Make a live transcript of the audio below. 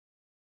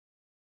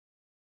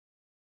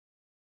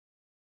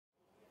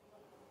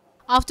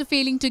After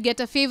failing to get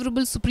a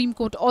favourable Supreme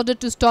Court order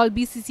to stall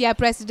BCCI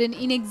President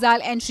in exile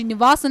N.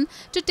 Srinivasan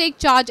to take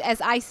charge as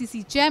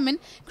ICC chairman,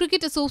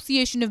 Cricket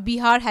Association of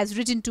Bihar has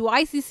written to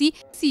ICC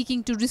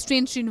seeking to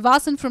restrain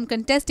Srinivasan from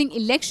contesting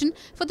election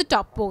for the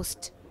top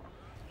post.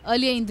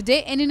 Earlier in the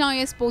day,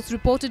 NNIS Post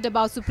reported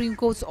about Supreme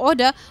Court's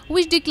order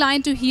which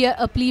declined to hear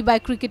a plea by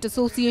Cricket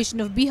Association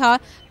of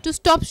Bihar to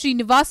stop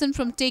Srinivasan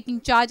from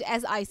taking charge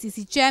as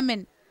ICC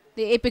chairman.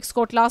 The Apex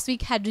Court last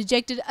week had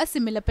rejected a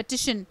similar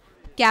petition.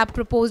 CAB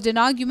proposed an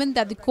argument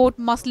that the court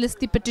must list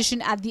the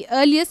petition at the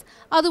earliest,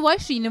 otherwise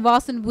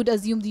Srinivasan would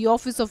assume the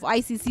office of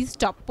ICC's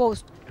top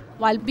post.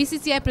 While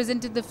BCCI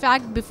presented the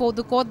fact before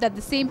the court that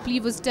the same plea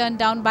was turned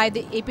down by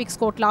the Apex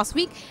Court last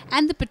week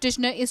and the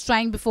petitioner is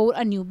trying before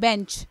a new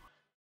bench.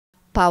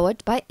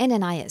 Powered by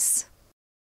NNIS.